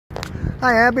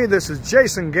Hi Abby, this is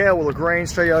Jason Gale with LaGrange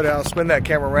Toyota. I'll spin that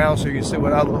camera around so you can see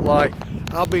what I look like.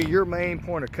 I'll be your main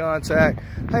point of contact.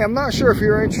 Hey, I'm not sure if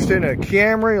you're interested in a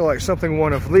Camry, like something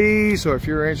one of these, or if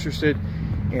you're interested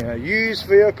in a used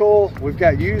vehicle. We've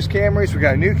got used Camrys, we've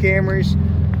got new Camrys.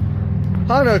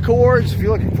 Honda Accords, if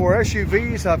you're looking for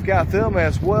SUVs, I've got them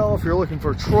as well. If you're looking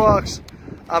for trucks,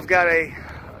 I've got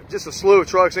just a slew of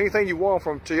trucks. Anything you want,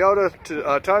 from Toyota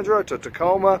to Tundra to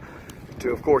Tacoma, to,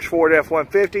 of course, Ford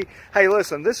F-150. Hey,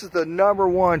 listen, this is the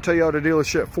 #1 Toyota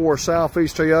dealership for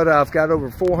Southeast Toyota. I've got over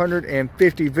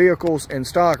 450 vehicles in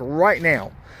stock right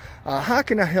now. How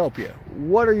can I help you?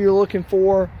 What are you looking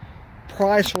for?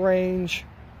 Price range?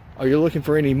 Are you looking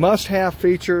for any must-have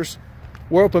features?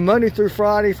 We're open Monday through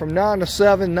Friday from 9 to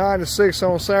 7, 9 to 6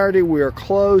 on Saturday. We are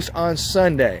closed on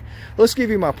Sunday. Let's give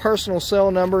you my personal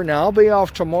cell number. Now, I'll be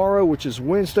off tomorrow, which is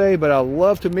Wednesday, but I'd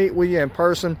love to meet with you in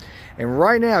person. And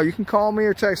right now, you can call me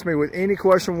or text me with any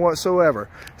question whatsoever.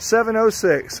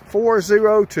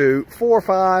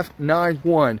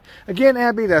 706-402-4591. Again,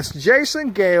 Abby, that's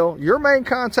Jason Gale, your main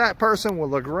contact person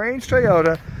with LaGrange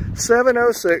Toyota.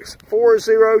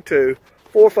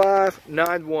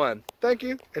 706-402-4591. Thank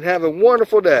you and have a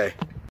wonderful day.